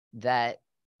that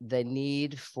the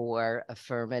need for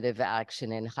affirmative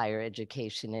action in higher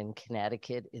education in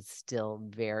Connecticut is still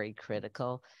very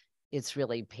critical. It's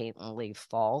really patently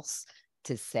false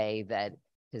to say that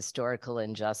historical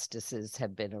injustices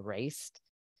have been erased.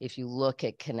 If you look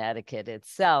at Connecticut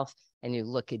itself and you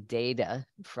look at data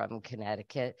from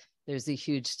Connecticut, there's a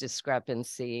huge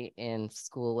discrepancy in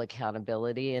school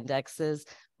accountability indexes.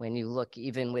 When you look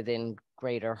even within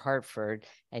Greater Hartford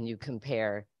and you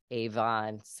compare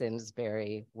Avon,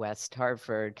 Simsbury, West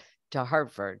Hartford to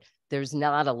Hartford, there's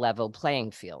not a level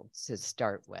playing field to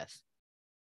start with.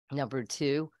 Number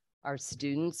two, our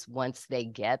students, once they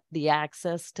get the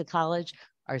access to college,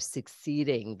 are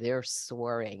succeeding, they're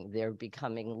soaring, they're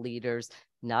becoming leaders,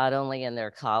 not only in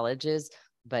their colleges,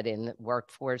 but in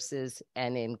workforces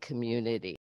and in community.